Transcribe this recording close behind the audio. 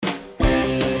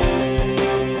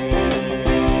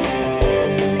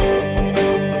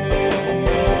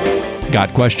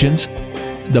Got questions?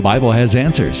 The Bible has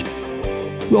answers.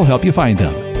 We'll help you find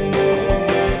them.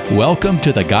 Welcome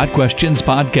to the Got Questions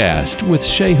podcast with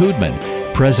Shea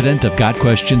Houdmann, president of Got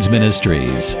Questions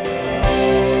Ministries.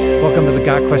 Welcome to the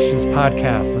Got Questions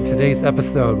podcast. On today's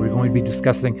episode, we're going to be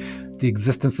discussing the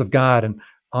existence of God. And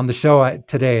on the show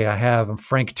today, I have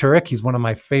Frank Turek. He's one of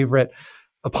my favorite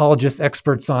apologist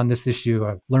experts on this issue.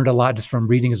 I've learned a lot just from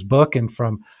reading his book and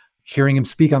from hearing him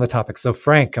speak on the topic. So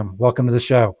Frank, welcome to the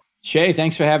show. Shea,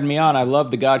 thanks for having me on. I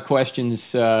love the Got Questions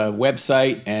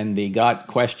website and the Got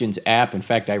Questions app. In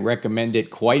fact, I recommend it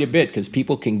quite a bit because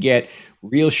people can get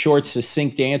real short,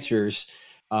 succinct answers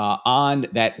on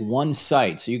that one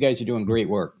site. So you guys are doing great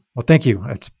work. Well, thank you.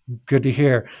 It's good to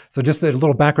hear. So just a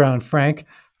little background on Frank.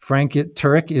 Frank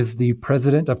Turek is the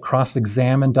president of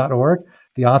CrossExamine.org,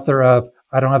 the author of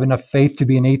I Don't Have Enough Faith to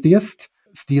Be an Atheist,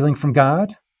 Stealing from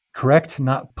God, Correct,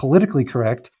 Not Politically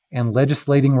Correct, and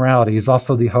Legislating Morality. He's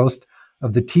also the host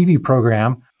of the TV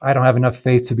program, I Don't Have Enough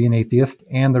Faith to Be an Atheist,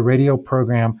 and the radio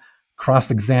program,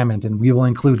 Cross-Examined. And we will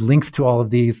include links to all of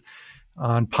these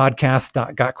on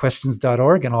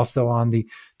podcast.gotquestions.org and also on the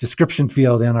description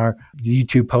field in our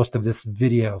YouTube post of this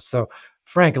video. So,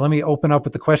 Frank, let me open up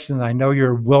with the question that I know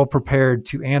you're well prepared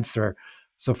to answer.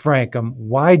 So, Frank,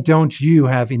 why don't you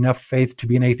have enough faith to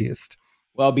be an atheist?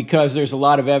 Well, because there's a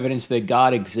lot of evidence that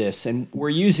God exists, and we're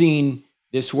using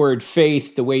this word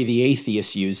faith the way the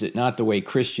atheists use it, not the way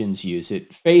Christians use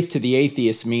it. Faith to the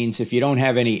atheist means if you don't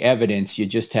have any evidence, you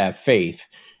just have faith.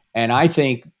 And I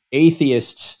think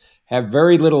atheists have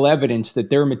very little evidence that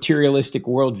their materialistic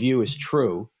worldview is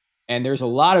true. And there's a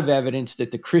lot of evidence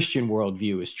that the Christian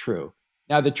worldview is true.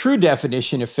 Now, the true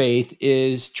definition of faith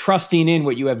is trusting in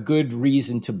what you have good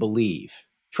reason to believe.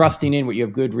 Trusting in what you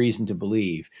have good reason to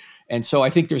believe. And so I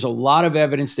think there's a lot of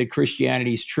evidence that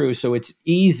Christianity is true. So it's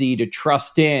easy to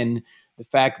trust in the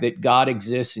fact that God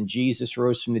exists and Jesus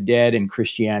rose from the dead and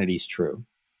Christianity is true.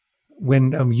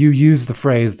 When you use the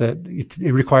phrase that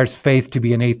it requires faith to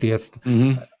be an atheist,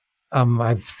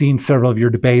 I've seen several of your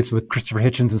debates with Christopher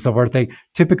Hitchens and so forth. They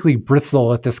typically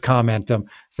bristle at this comment,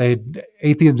 say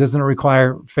atheism doesn't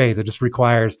require faith, it just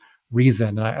requires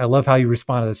reason. And I love how you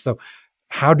respond to this. So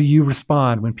how do you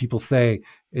respond when people say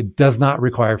it does not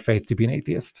require faith to be an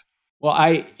atheist?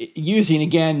 Well, using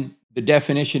again the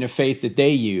definition of faith that they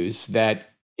use,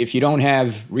 that if you don't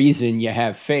have reason, you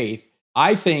have faith.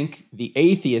 I think the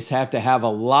atheists have to have a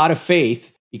lot of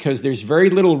faith because there's very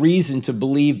little reason to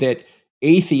believe that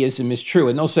atheism is true.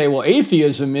 And they'll say, well,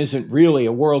 atheism isn't really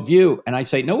a worldview. And I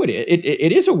say, no, it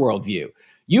is a worldview.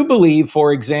 You believe,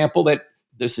 for example, that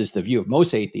this is the view of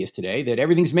most atheists today, that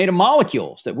everything's made of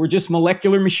molecules, that we're just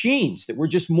molecular machines, that we're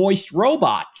just moist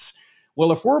robots.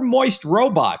 Well, if we're moist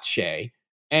robots, Shea,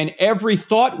 and every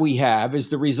thought we have is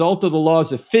the result of the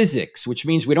laws of physics, which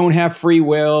means we don't have free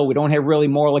will, we don't have really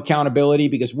moral accountability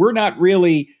because we're not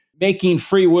really making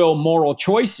free will moral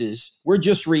choices. We're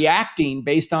just reacting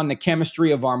based on the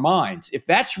chemistry of our minds. If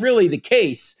that's really the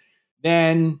case,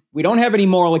 then we don't have any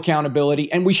moral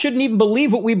accountability, and we shouldn't even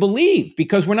believe what we believe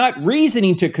because we're not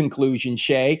reasoning to conclusions,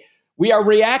 Shea. We are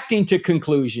reacting to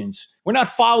conclusions. We're not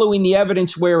following the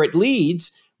evidence where it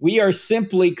leads. We are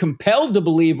simply compelled to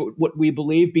believe what we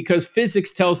believe because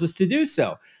physics tells us to do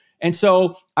so. And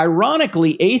so,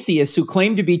 ironically, atheists who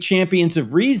claim to be champions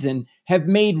of reason have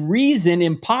made reason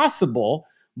impossible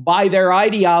by their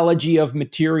ideology of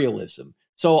materialism.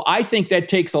 So I think that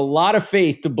takes a lot of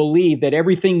faith to believe that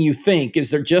everything you think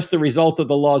is just the result of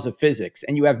the laws of physics.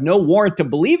 And you have no warrant to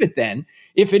believe it then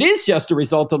if it is just a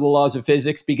result of the laws of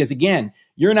physics, because again,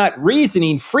 you're not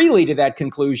reasoning freely to that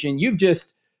conclusion. You've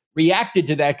just reacted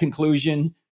to that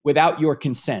conclusion without your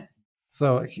consent.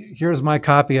 So here's my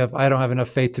copy of I Don't Have Enough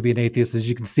Faith to Be an Atheist. As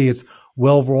you can see, it's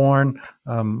well-worn.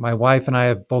 My wife and I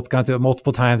have both gone through it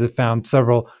multiple times. I've found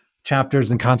several chapters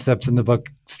and concepts in the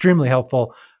book extremely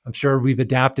helpful. I'm sure we've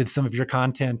adapted some of your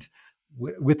content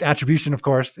with attribution, of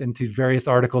course, into various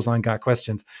articles on Got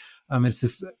Questions. It's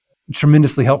this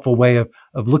tremendously helpful way of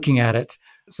looking at it.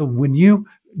 So when you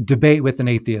debate with an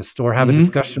atheist or have a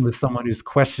discussion with someone who's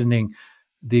questioning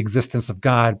the existence of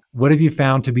God, what have you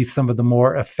found to be some of the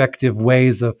more effective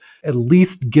ways of at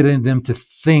least getting them to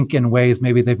think in ways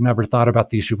maybe they've never thought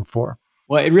about the issue before?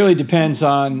 Well, it really depends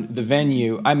on the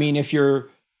venue. I mean, if you're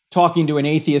talking to an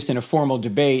atheist in a formal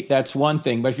debate, that's one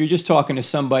thing. But if you're just talking to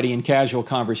somebody in casual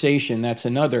conversation, that's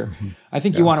another. I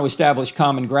think you want to establish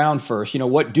common ground first.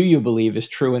 What do you believe is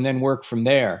true? And then work from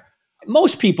there.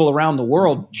 Most people around the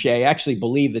world, Shea, actually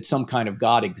believe that some kind of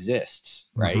God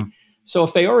exists, right? So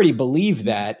if they already believe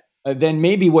that, then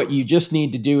maybe what you just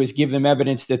need to do is give them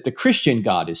evidence that the Christian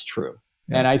God is true.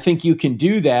 Yeah. And I think you can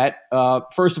do that,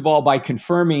 first of all, by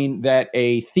confirming that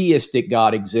a theistic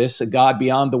God exists, a God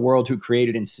beyond the world who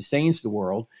created and sustains the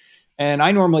world. And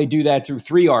I normally do that through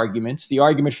three arguments: the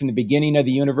argument from the beginning of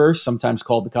the universe, sometimes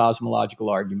called the cosmological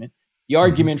argument; the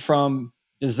argument from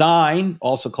design,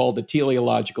 also called the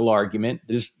teleological argument.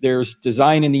 There's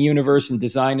design in the universe and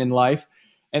design in life;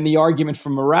 and the argument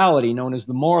from morality, known as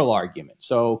the moral argument.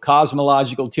 So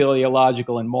cosmological,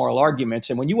 teleological, and moral arguments.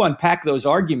 And when you unpack those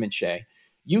arguments, Shay,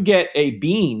 you get a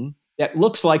being that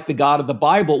looks like the God of the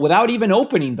Bible without even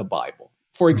opening the Bible.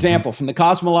 For example, from the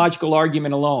cosmological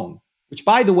argument alone, which,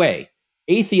 by the way,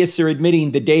 atheists are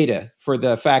admitting the data for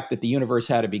the fact that the universe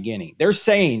had a beginning.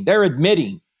 They're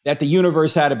admitting that the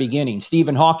universe had a beginning.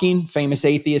 Stephen Hawking, famous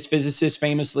atheist physicist,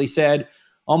 famously said,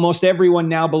 almost everyone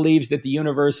now believes that the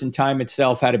universe and time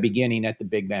itself had a beginning at the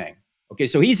Big Bang. Okay,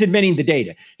 so he's admitting the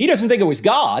data. He doesn't think it was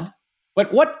God,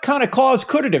 but what kind of cause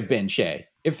could it have been, Shay?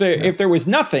 If there was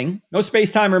nothing, no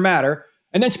space, time, or matter,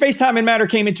 and then space, time, and matter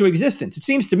came into existence. It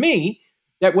seems to me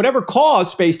that whatever caused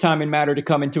space, time, and matter to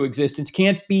come into existence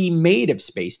can't be made of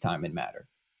space, time, and matter.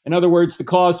 In other words, the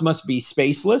cause must be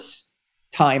spaceless,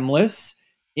 timeless,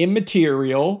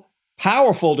 immaterial,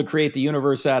 powerful to create the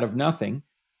universe out of nothing,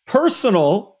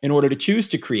 personal in order to choose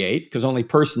to create, because only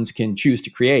persons can choose to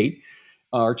create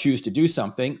or choose to do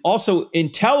something. Also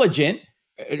intelligent,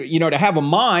 to have a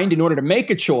mind in order to make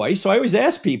a choice. So I always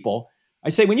ask people, I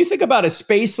say, when you think about a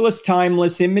spaceless,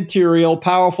 timeless, immaterial,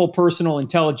 powerful, personal,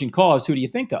 intelligent cause, who do you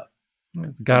think of?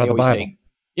 The God of the Bible. Say,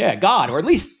 yeah, God, or at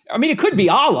least, it could be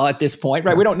Allah at this point,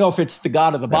 right? We don't know if it's the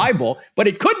God of the Bible, but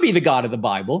it could be the God of the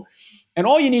Bible. And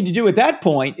all you need to do at that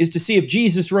point is to see if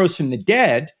Jesus rose from the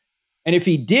dead. And if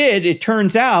he did, it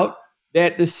turns out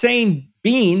that the same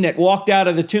being that walked out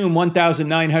of the tomb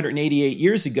 1,988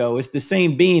 years ago is the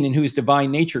same being in whose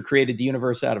divine nature created the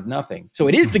universe out of nothing. So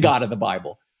it is the God of the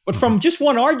Bible. But from just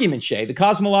one argument, Shay, the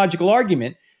cosmological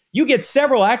argument, you get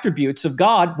several attributes of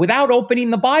God without opening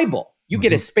the Bible. You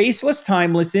get a spaceless,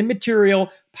 timeless,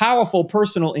 immaterial, powerful,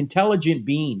 personal, intelligent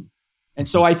being. And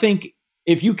so I think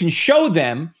if you can show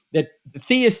them that the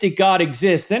theistic God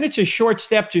exists, then it's a short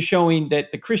step to showing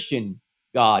that the Christian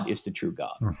God is the true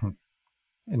God.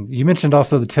 And you mentioned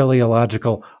also the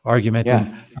teleological argument.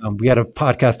 Yeah. And we had a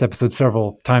podcast episode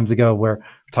several times ago where we're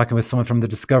talking with someone from the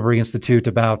Discovery Institute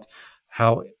about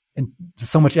how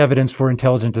so much evidence for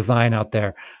intelligent design out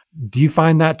there. Do you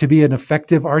find that to be an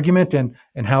effective argument, and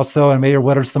how so? And maybe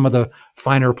what are some of the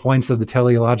finer points of the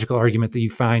teleological argument that you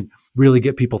find really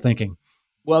get people thinking?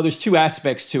 Well, there's two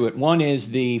aspects to it. One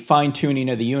is the fine-tuning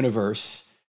of the universe,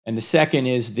 and the second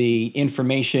is the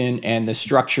information and the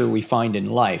structure we find in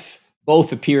life.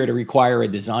 Both appear to require a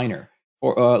designer.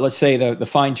 Or let's say the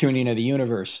fine-tuning of the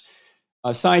universe.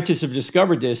 Scientists have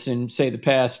discovered this in, say, the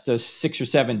past 6 or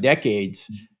 7 decades,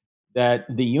 that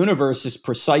the universe is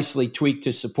precisely tweaked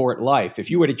to support life. If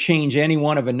you were to change any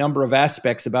one of a number of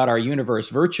aspects about our universe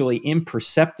virtually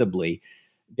imperceptibly,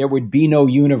 there would be no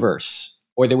universe,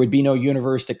 or there would be no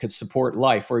universe that could support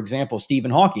life. For example,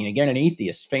 Stephen Hawking, again an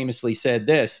atheist, famously said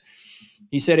this.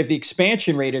 He said, if the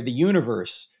expansion rate of the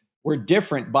universe were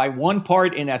different by 1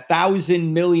 part in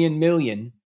 1,000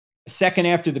 million, a second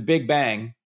after the Big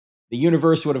Bang, the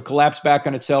universe would have collapsed back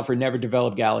on itself or never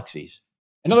developed galaxies.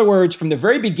 In other words, from the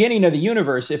very beginning of the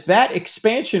universe, if that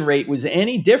expansion rate was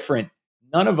any different,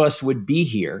 none of us would be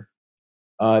here.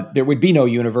 There would be no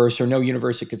universe, or no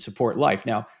universe that could support life.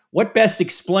 Now, what best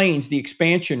explains the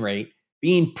expansion rate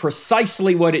being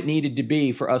precisely what it needed to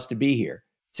be for us to be here?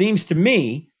 Seems to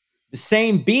me the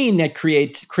same being that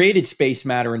created space,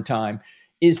 matter, and time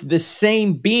is the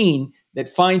same being that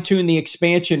fine-tuned the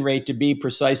expansion rate to be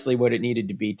precisely what it needed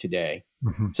to be today.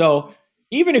 So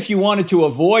even if you wanted to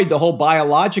avoid the whole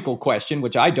biological question,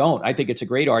 which I don't, I think it's a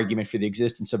great argument for the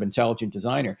existence of intelligent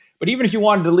designer. But even if you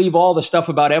wanted to leave all the stuff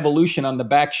about evolution on the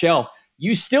back shelf,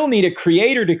 you still need a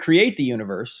creator to create the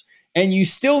universe. And you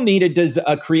still need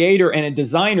a creator and a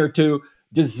designer to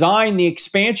design the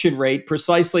expansion rate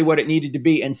precisely what it needed to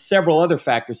be, and several other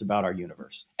factors about our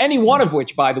universe. Any one of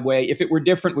which, by the way, if it were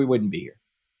different, we wouldn't be here.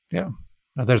 Yeah.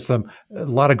 Now, there's a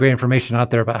lot of great information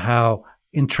out there about how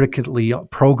intricately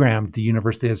programmed the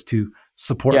universe is to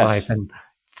support life. And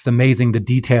it's amazing the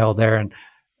detail there. And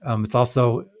it's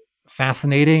also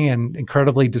fascinating and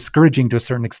incredibly discouraging to a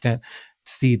certain extent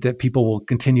to see that people will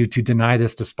continue to deny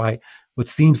this despite what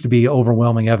seems to be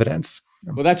overwhelming evidence.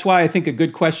 Well, that's why I think a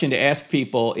good question to ask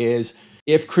people is,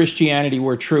 if Christianity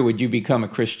were true, would you become a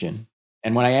Christian?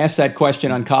 And when I ask that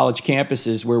question on college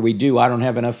campuses where I don't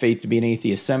have enough faith to be in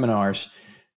atheist seminars,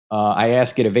 I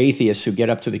ask it of atheists who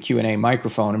get up to the Q&A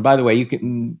microphone. And by the way,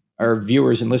 our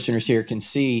viewers and listeners here can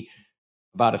see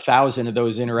about 1,000 of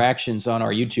those interactions on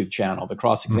our YouTube channel, the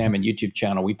Cross-Examine YouTube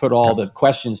channel. We put all the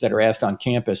questions that are asked on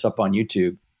campus up on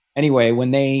YouTube. Anyway,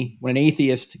 when an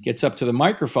atheist gets up to the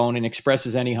microphone and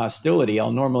expresses any hostility,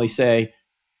 I'll normally say,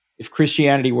 if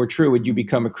Christianity were true, would you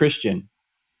become a Christian?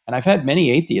 And I've had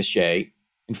many atheists, Shay,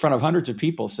 in front of hundreds of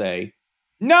people say,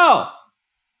 no.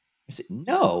 I said,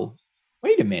 no,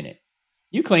 wait a minute.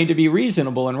 You claim to be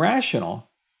reasonable and rational.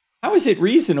 How is it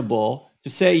reasonable to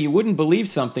say you wouldn't believe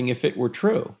something if it were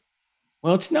true?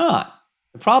 Well, it's not.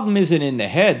 The problem isn't in the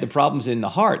head. The problem's in the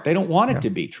heart. They don't want it to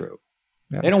be true.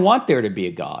 Yeah. They don't want there to be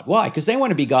a God. Why? Because they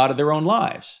want to be God of their own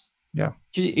lives. Yeah.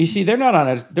 You see, they're not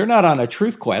on a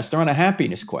truth quest. They're on a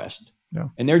happiness quest. Yeah.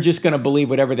 And they're just going to believe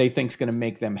whatever they think is going to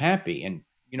make them happy. And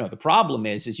the problem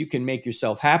is you can make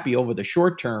yourself happy over the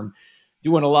short term,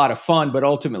 doing a lot of fun, but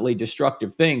ultimately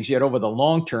destructive things. Yet over the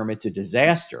long term, it's a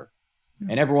disaster.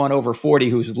 And everyone over 40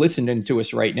 who's listening to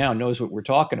us right now knows what we're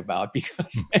talking about,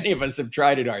 because many of us have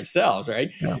tried it ourselves, right?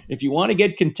 Yeah. If you want to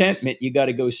get contentment, you got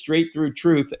to go straight through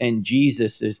truth, and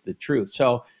Jesus is the truth.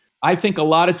 So I think a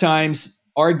lot of times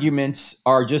arguments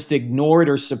are just ignored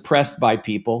or suppressed by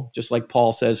people, just like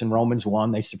Paul says in Romans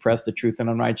 1, they suppress the truth and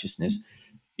unrighteousness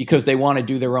because they want to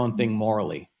do their own thing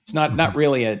morally. It's not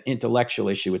really an intellectual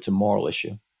issue, it's a moral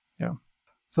issue. Yeah.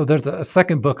 So there's a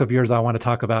second book of yours I want to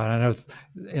talk about. I know it's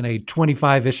in a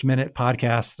 25-ish minute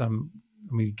podcast.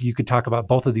 You could talk about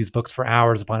both of these books for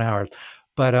hours upon hours.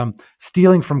 But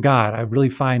Stealing from God, I really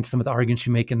find some of the arguments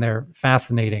you make in there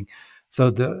fascinating. So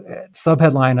the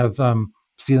subheadline of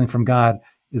Stealing from God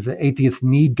is that atheists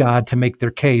need God to make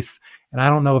their case. And I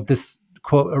don't know if this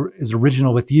quote is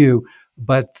original with you,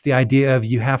 but it's the idea of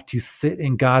you have to sit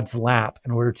in God's lap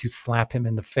in order to slap him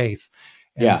in the face.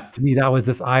 And to me, that was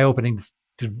this eye-opening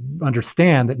to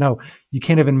understand that, no, you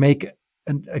can't even make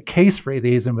a case for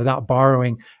atheism without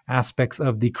borrowing aspects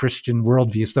of the Christian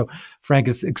worldview. So, Frank,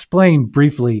 explain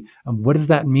briefly, what does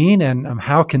that mean, and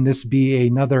how can this be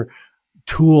another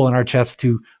tool in our chest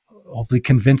to hopefully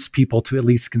convince people to at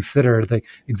least consider the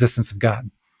existence of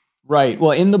God? Right.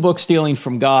 Well, in the book Stealing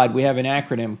from God, we have an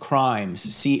acronym, CRIMES,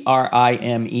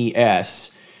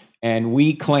 CRIMES, and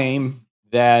we claim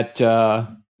that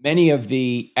many of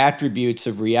the attributes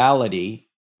of reality,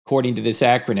 according to this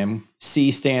acronym,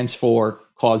 C stands for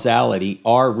causality,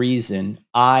 R reason,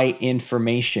 I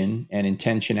information and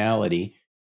intentionality,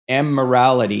 M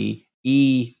morality,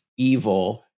 E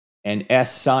evil, and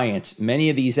S science. Many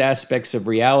of these aspects of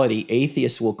reality,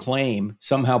 atheists will claim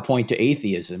somehow point to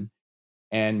atheism.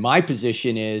 And my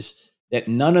position is that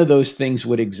none of those things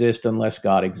would exist unless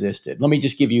God existed. Let me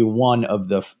just give you one of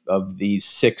these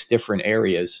 6 different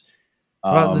areas.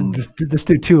 Well, just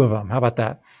do 2 of them. How about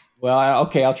that? Well,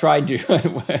 okay, I'll try to.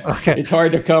 Okay. It's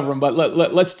hard to cover them, but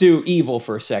let's do evil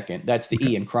for a second. That's the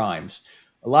E in crimes.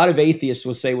 A lot of atheists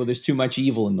will say, well, there's too much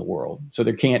evil in the world, so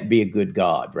there can't be a good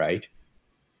God, right?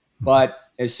 But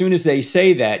as soon as they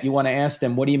say that, you want to ask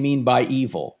them, what do you mean by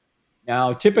evil?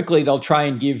 Now, typically, they'll try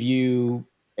and give you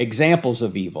examples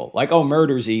of evil, like, oh,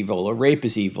 murder's evil or rape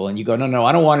is evil. And you go, no,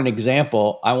 I don't want an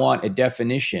example. I want a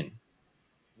definition.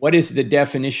 What is the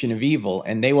definition of evil?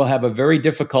 And they will have a very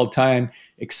difficult time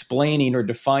explaining or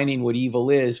defining what evil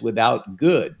is without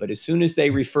good. But as soon as they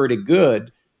refer to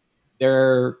good,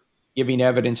 they're giving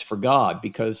evidence for God,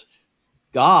 because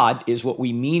God is what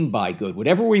we mean by good.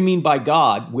 Whatever we mean by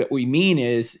God, what we mean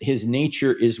is his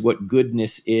nature is what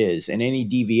goodness is. And any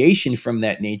deviation from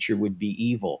that nature would be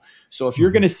evil. So if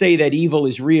you're going to say that evil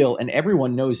is real, and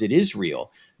everyone knows it is real,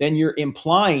 then you're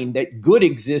implying that good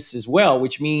exists as well,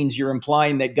 which means you're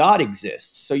implying that God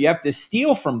exists. So you have to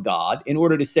steal from God in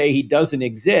order to say he doesn't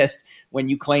exist, when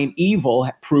you claim evil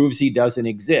proves he doesn't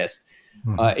exist.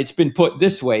 It's been put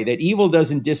this way, that evil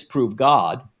doesn't disprove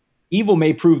God. Evil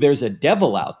may prove there's a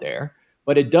devil out there,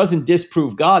 but it doesn't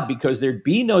disprove God, because there'd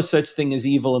be no such thing as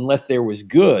evil unless there was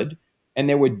good, and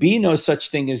there would be no such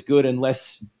thing as good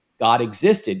unless God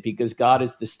existed, because God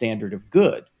is the standard of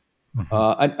good.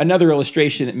 Another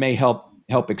illustration that may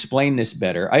help explain this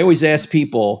better. I always ask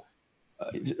people,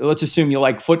 let's assume you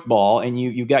like football and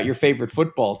you got your favorite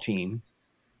football team.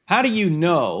 How do you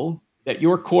know that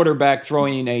your quarterback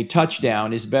throwing a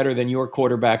touchdown is better than your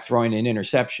quarterback throwing an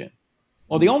interception?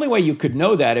 Well, the only way you could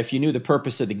know that if you knew the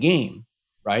purpose of the game,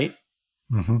 right?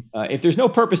 If there's no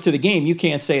purpose to the game, you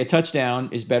can't say a touchdown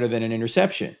is better than an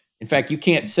interception. In fact, you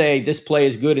can't say this play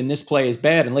is good and this play is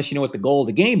bad unless you know what the goal of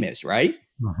the game is, right?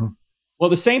 Well,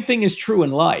 the same thing is true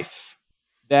in life,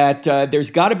 that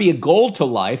there's got to be a goal to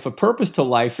life, a purpose to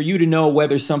life, for you to know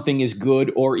whether something is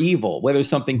good or evil, whether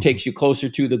something takes you closer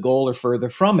to the goal or further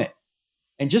from it.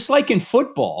 And just like in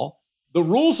football, the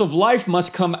rules of life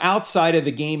must come outside of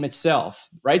the game itself,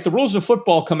 right? The rules of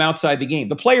football come outside the game.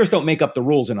 The players don't make up the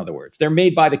rules, in other words. They're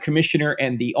made by the commissioner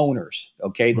and the owners,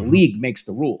 okay? The league makes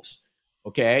the rules,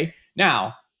 okay?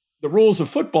 Now, the rules of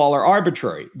football are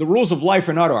arbitrary. The rules of life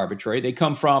are not arbitrary. They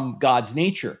come from God's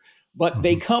nature, but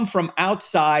they come from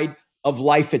outside of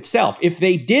life itself. If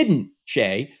they didn't,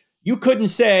 Shay, you couldn't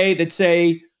say that,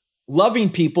 say, loving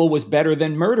people was better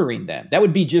than murdering them. That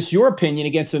would be just your opinion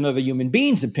against another human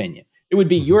being's opinion. It would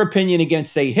be your opinion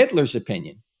against, say, Hitler's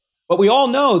opinion. But we all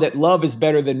know that love is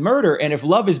better than murder. And if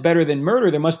love is better than murder,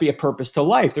 there must be a purpose to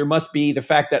life. There must be the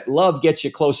fact that love gets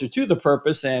you closer to the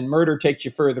purpose and murder takes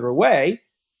you further away.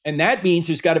 And that means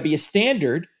there's got to be a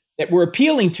standard that we're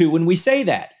appealing to when we say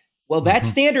that. Well, that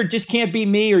standard just can't be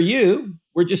me or you.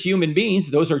 We're just human beings.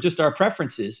 Those are just our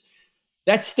preferences.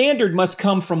 That standard must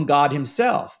come from God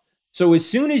himself. So as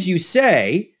soon as you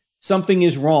say something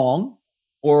is wrong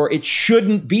or it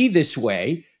shouldn't be this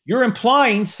way, you're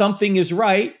implying something is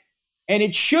right and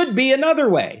it should be another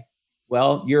way.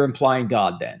 Well, you're implying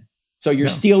God then. So you're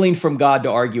stealing from God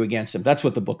to argue against him. That's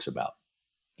what the book's about.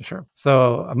 Sure.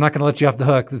 So I'm not going to let you off the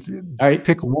hook. All right.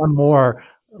 Pick one more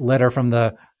letter from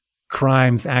the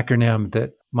CRIMES acronym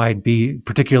that might be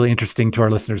particularly interesting to our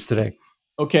listeners today.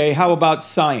 Okay. How about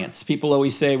science? People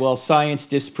always say, well, science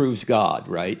disproves God,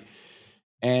 right?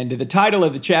 And the title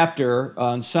of the chapter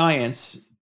on science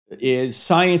is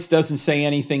Science Doesn't Say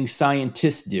Anything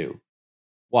Scientists Do.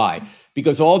 Why?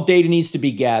 Because all data needs to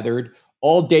be gathered,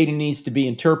 all data needs to be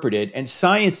interpreted, and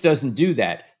science doesn't do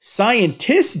that.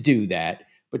 Scientists do that,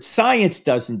 but science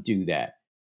doesn't do that.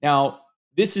 Now,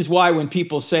 this is why when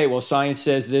people say, well, science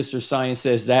says this or science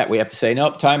says that, we have to say,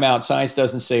 nope, time out. Science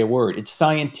doesn't say a word. It's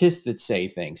scientists that say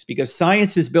things because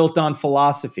science is built on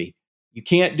philosophy. You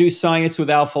can't do science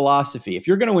without philosophy. If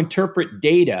you're going to interpret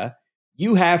data,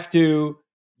 you have to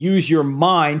use your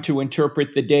mind to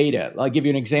interpret the data. I'll give you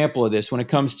an example of this. When it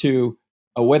comes to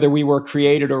whether we were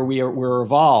created or we're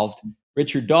evolved,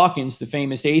 Richard Dawkins, the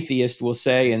famous atheist, will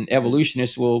say, and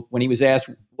evolutionist will, when he was asked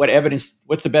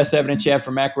what's the best evidence you have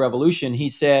for macroevolution, he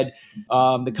said,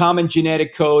 the common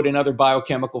genetic code and other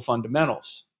biochemical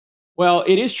fundamentals. Well,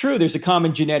 it is true there's a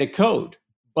common genetic code.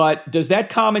 But does that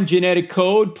common genetic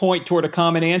code point toward a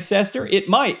common ancestor? It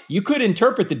might. You could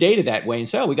interpret the data that way and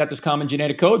say, oh, we got this common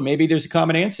genetic code. Maybe there's a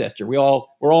common ancestor. We're all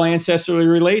ancestrally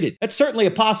related. That's certainly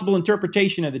a possible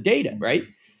interpretation of the data, right?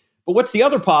 But what's the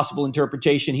other possible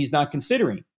interpretation he's not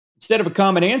considering? Instead of a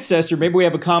common ancestor, maybe we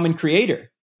have a common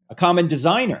creator, a common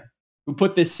designer who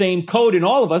put this same code in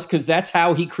all of us because that's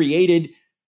how he created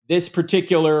this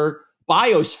particular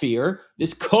biosphere.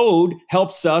 This code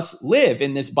helps us live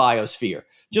in this biosphere.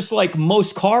 Just like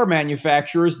most car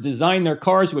manufacturers design their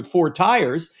cars with 4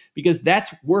 tires because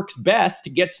that works best to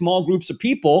get small groups of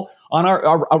people on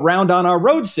around on our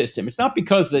road system. It's not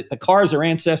because the cars are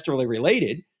ancestrally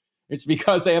related. It's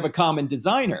because they have a common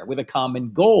designer with a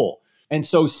common goal. And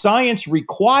so science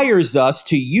requires us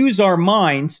to use our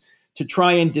minds to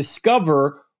try and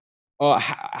discover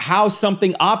how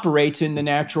something operates in the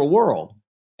natural world.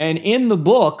 And in the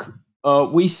book,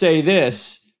 we say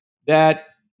this, that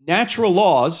natural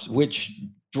laws, which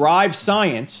drive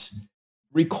science,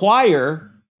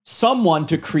 require someone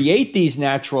to create these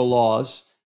natural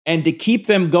laws and to keep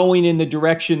them going in the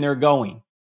direction they're going.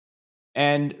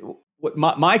 And what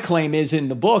my claim is in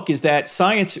the book is that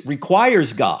science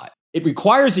requires God. It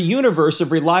requires a universe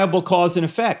of reliable cause and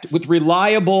effect with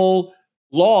reliable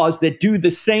laws that do the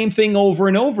same thing over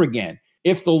and over again.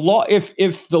 If the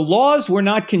laws were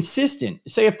not consistent,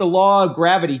 say if the law of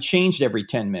gravity changed every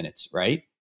 10 minutes, right?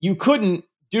 You couldn't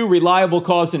do reliable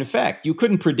cause and effect. You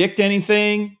couldn't predict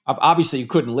anything. Obviously, you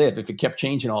couldn't live if it kept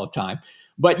changing all the time.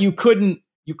 But you couldn't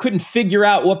figure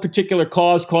out what particular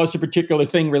cause caused a particular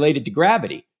thing related to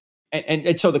gravity.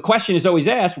 And so the question is always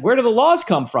asked, where do the laws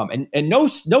come from? And no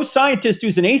scientist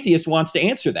who's an atheist wants to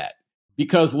answer that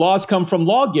because laws come from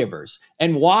lawgivers.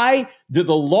 And why do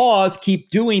the laws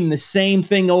keep doing the same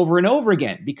thing over and over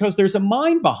again? Because there's a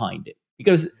mind behind it.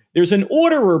 Because there's an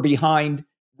orderer behind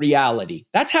reality.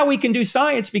 That's how we can do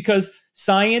science, because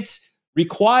science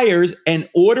requires an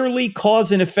orderly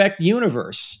cause and effect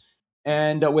universe.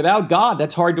 And without God,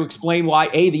 that's hard to explain why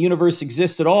A, the universe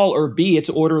exists at all, or B, it's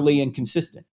orderly and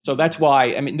consistent. So that's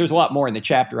why, I mean, there's a lot more in the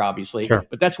chapter, obviously, sure,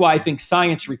 but that's why I think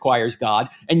science requires God.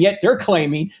 And yet they're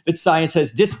claiming that science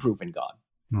has disproven God.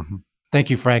 Mm-hmm. Thank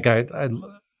you, Frank.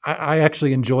 I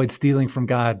actually enjoyed stealing from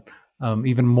God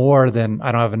even more than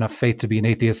I don't have enough faith to be an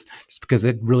atheist, just because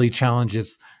it really challenged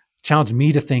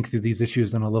me to think through these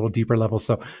issues on a little deeper level.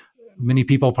 So many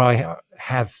people probably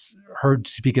have heard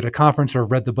speak at a conference or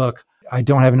read the book. I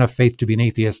don't have enough faith to be an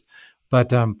atheist,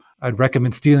 But I'd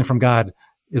recommend Stealing from God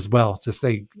as well. It's just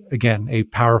a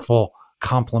powerful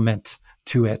complement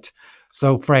to it.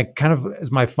 So Frank, kind of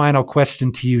as my final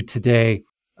question to you today,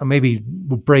 maybe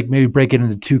break it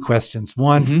into two questions.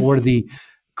 One for the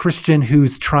Christian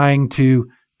who's trying to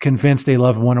convince a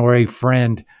loved one or a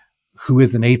friend who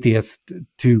is an atheist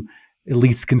to at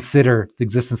least consider the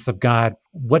existence of God.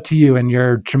 What to you, and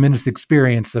your tremendous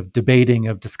experience of debating,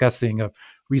 of discussing, of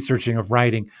researching, of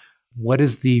writing, what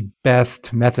is the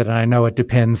best method? And I know it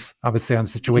depends obviously on the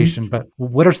situation, but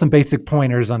what are some basic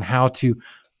pointers on how to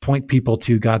point people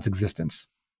to God's existence?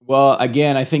 Well,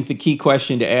 again, I think the key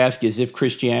question to ask is, if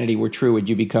Christianity were true, would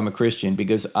you become a Christian?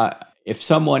 Because if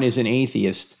someone is an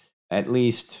atheist, at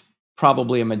least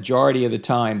probably a majority of the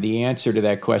time, the answer to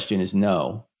that question is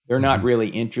no. They're not really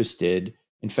interested.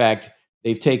 In fact,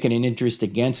 they've taken an interest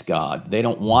against God. They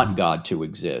don't want God to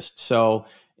exist. So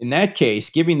in that case,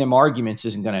 giving them arguments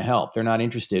isn't going to help. They're not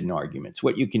interested in arguments.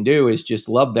 What you can do is just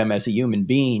love them as a human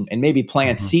being and maybe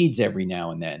plant seeds every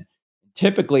now and then.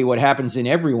 Typically, what happens in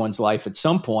everyone's life at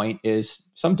some point is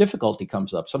some difficulty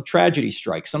comes up, some tragedy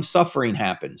strikes, some suffering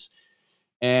happens.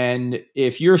 And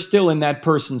if you're still in that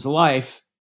person's life,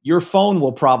 your phone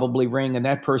will probably ring and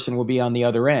that person will be on the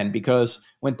other end, because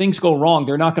when things go wrong,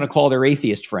 they're not going to call their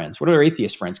atheist friends. What are their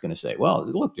atheist friends going to say? Well,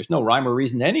 look, there's no rhyme or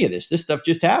reason to any of this. This stuff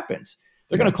just happens.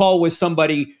 They're going to call with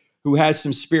somebody who has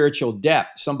some spiritual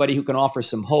depth, somebody who can offer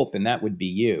some hope, and that would be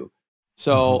you.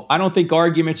 So I don't think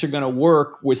arguments are going to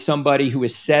work with somebody who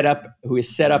is set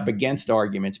up against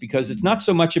arguments, because it's not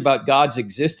so much about God's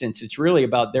existence. It's really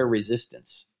about their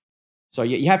resistance. So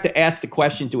you have to ask the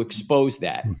question to expose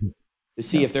that, to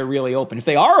see if they're really open. If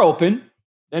they are open,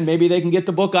 then maybe they can get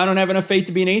the book, I Don't Have Enough Faith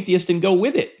to Be an Atheist, and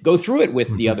go through it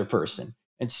with the other person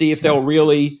and see if they're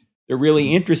really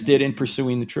interested in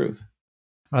pursuing the truth.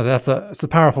 It's a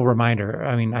powerful reminder.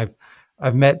 I mean,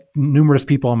 I've met numerous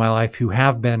people in my life who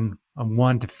have been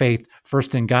won to faith,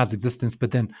 first in God's existence,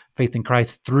 but then faith in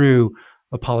Christ through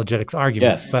apologetics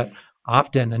arguments. Yes. But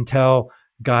often, until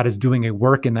God is doing a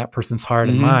work in that person's heart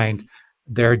and mind,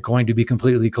 they're going to be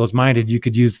completely closed-minded. You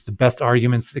could use the best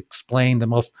arguments, explain the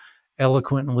most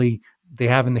eloquently they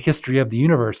have in the history of the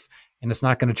universe, and it's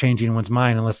not going to change anyone's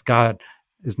mind unless God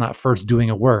is not first doing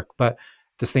a work. But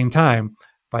at the same time,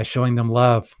 by showing them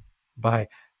love, by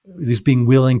just being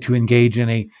willing to engage in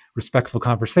a respectful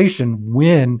conversation,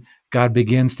 when God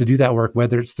begins to do that work,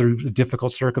 whether it's through a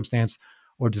difficult circumstance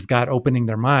or just God opening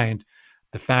their mind,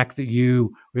 the fact that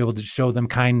you were able to show them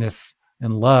kindness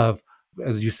and love,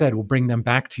 as you said, will bring them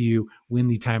back to you when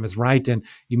the time is right. And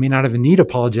you may not even need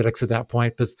apologetics at that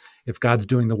point, because if God's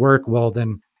doing the work, well,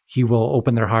 then he will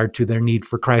open their heart to their need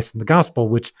for Christ and the gospel,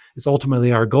 which is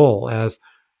ultimately our goal as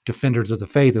defenders of the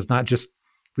faith. Is not just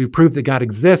we prove that God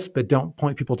exists, but don't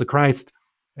point people to Christ.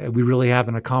 We really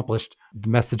haven't accomplished the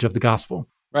message of the gospel.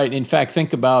 Right. In fact,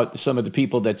 think about some of the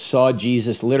people that saw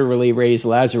Jesus literally raise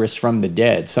Lazarus from the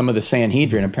dead. Some of the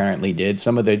Sanhedrin apparently did.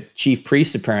 Some of the chief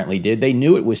priests apparently did. They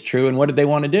knew it was true. And what did they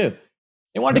want to do?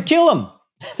 They wanted to kill him.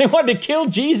 They wanted to kill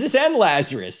Jesus and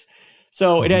Lazarus.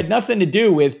 So it had nothing to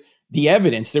do with the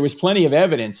evidence. There was plenty of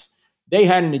evidence. They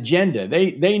had an agenda.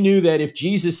 They knew that if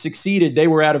Jesus succeeded, they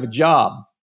were out of a job.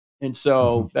 And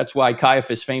so that's why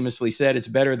Caiaphas famously said, it's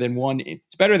better that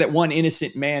one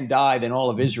innocent man die than all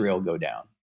of Israel go down.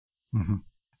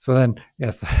 So then,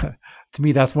 yes, to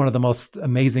me, that's one of the most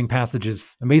amazing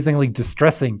passages, amazingly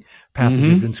distressing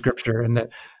passages in Scripture, and that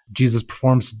Jesus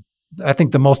performs, I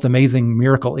think, the most amazing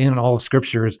miracle in all of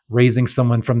Scripture is raising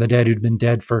someone from the dead who'd been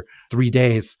dead for 3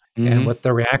 days. And with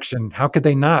their reaction, how could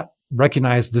they not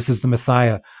recognize this is the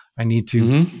Messiah? I need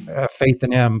to have faith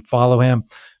in him, follow him.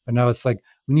 But no, it's like,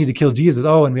 we need to kill Jesus.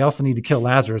 Oh, and we also need to kill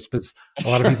Lazarus, because a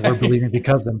lot of people are believing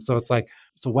because of him. So it's like,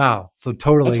 so wow. So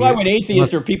totally. That's why when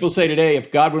atheists or people say today,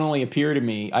 if God would only appear to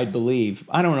me, I'd believe.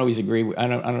 I don't always agree with.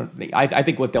 I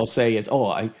think what they'll say is, oh,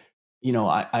 I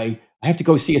have to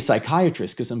go see a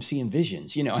psychiatrist because I'm seeing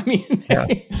visions. I mean,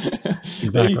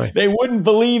 exactly. They wouldn't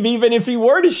believe even if he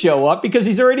were to show up, because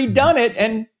he's already done it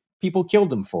and people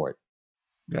killed him for it.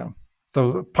 Yeah.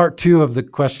 So part 2 of the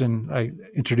question I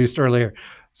introduced earlier.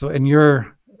 So in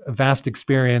your vast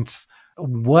experience,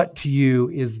 what to you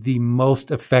is the most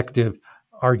effective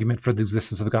argument for the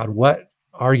existence of God? What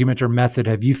argument or method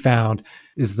have you found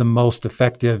is the most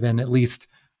effective in at least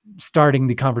starting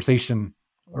the conversation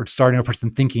or starting a person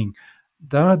thinking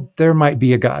that there might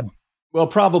be a God? Well,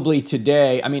 probably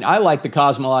today. I mean, I like the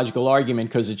cosmological argument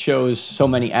because it shows so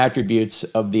many attributes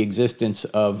of the existence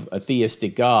of a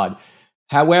theistic God.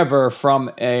 However, from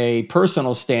a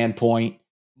personal standpoint,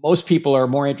 most people are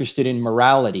more interested in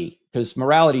morality because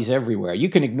morality is everywhere. You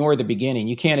can ignore the beginning.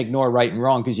 You can't ignore right and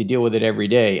wrong because you deal with it every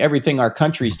day. Everything our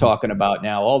country's talking about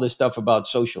now, all this stuff about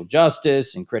social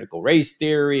justice and critical race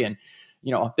theory, and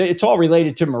it's all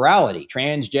related to morality,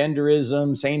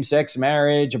 transgenderism, same-sex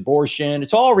marriage, abortion.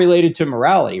 It's all related to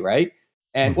morality, right?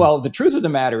 And well, the truth of the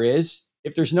matter is,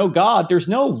 if there's no God, there's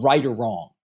no right or wrong.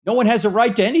 No one has a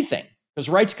right to anything because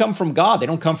rights come from God. They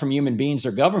don't come from human beings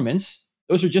or governments.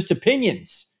 Those are just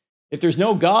opinions. If there's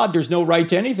no God, there's no right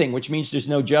to anything, which means there's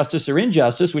no justice or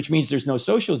injustice, which means there's no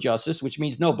social justice, which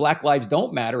means no black lives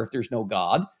don't matter if there's no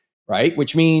God, right?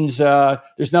 Which means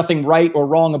there's nothing right or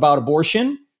wrong about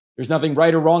abortion. There's nothing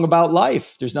right or wrong about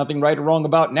life. There's nothing right or wrong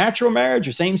about natural marriage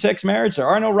or same-sex marriage. There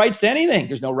are no rights to anything.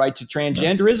 There's no right to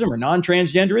transgenderism or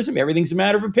non-transgenderism. Everything's a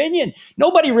matter of opinion.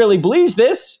 Nobody really believes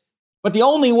this, but the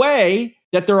only way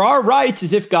that there are rights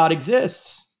is if God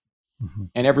exists.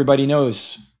 And everybody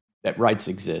knows that rights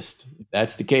exist. If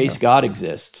that's the case, God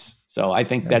exists. So I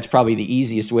think that's probably the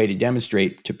easiest way to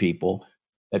demonstrate to people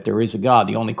that there is a God.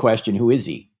 The only question, who is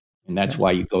he? And that's why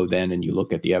you go then and you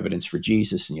look at the evidence for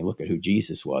Jesus and you look at who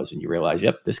Jesus was and you realize,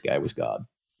 yep, this guy was God,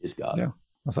 is God. Yeah,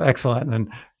 that's excellent.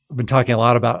 And we've been talking a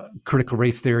lot about critical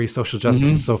race theory, social justice,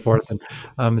 and so forth. And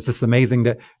it's just amazing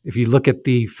that if you look at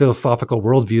the philosophical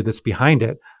worldview that's behind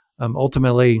it,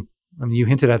 ultimately, you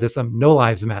hinted at this, no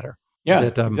lives matter. Yeah,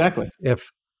 that, exactly.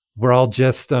 If we're all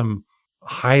just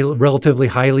relatively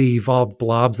highly evolved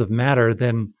blobs of matter,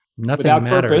 then nothing without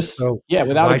matters. Purpose. So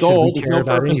without a goal, there's no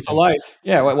purpose to life.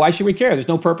 Yeah, why should we care? There's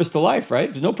no purpose to life, right?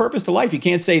 If there's no purpose to life, you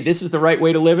can't say this is the right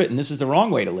way to live it and this is the wrong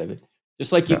way to live it.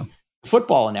 Just like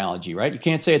football analogy, right? You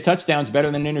can't say a touchdown's better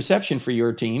than an interception for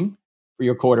your team, for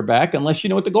your quarterback, unless you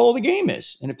know what the goal of the game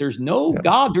is. And if there's no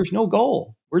God, there's no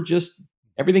goal.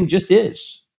 Everything just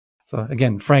is. So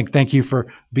again, Frank, thank you for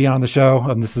being on the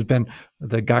show. This has been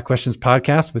the Got Questions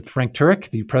podcast with Frank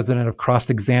Turek, the president of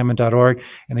CrossExamine.org.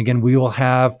 And again, we will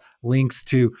have links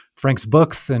to Frank's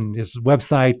books and his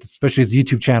website, especially his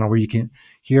YouTube channel, where you can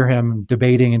hear him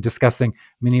debating and discussing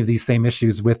many of these same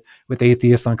issues with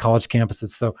atheists on college campuses.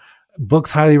 So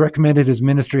books highly recommended, his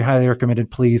ministry highly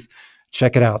recommended. Please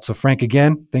check it out. So Frank,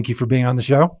 again, thank you for being on the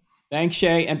show. Thanks,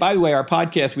 Shay. And by the way, our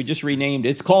podcast, we just renamed.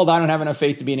 It's called I Don't Have Enough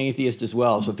Faith to Be an Atheist as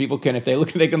well. So people can, if they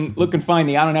look, they can look and find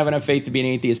the I Don't Have Enough Faith to Be an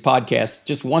Atheist podcast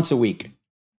just once a week,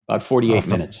 about 48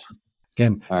 minutes.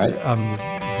 Again, all right.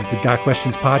 This is the Got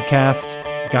Questions podcast.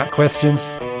 Got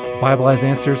questions, Bible has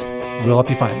answers. We'll help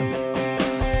you find them.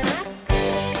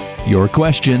 Your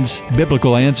questions,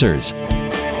 biblical answers.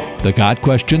 The Got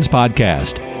Questions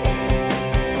podcast.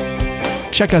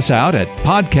 Check us out at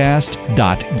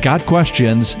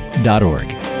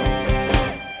podcast.gotquestions.org.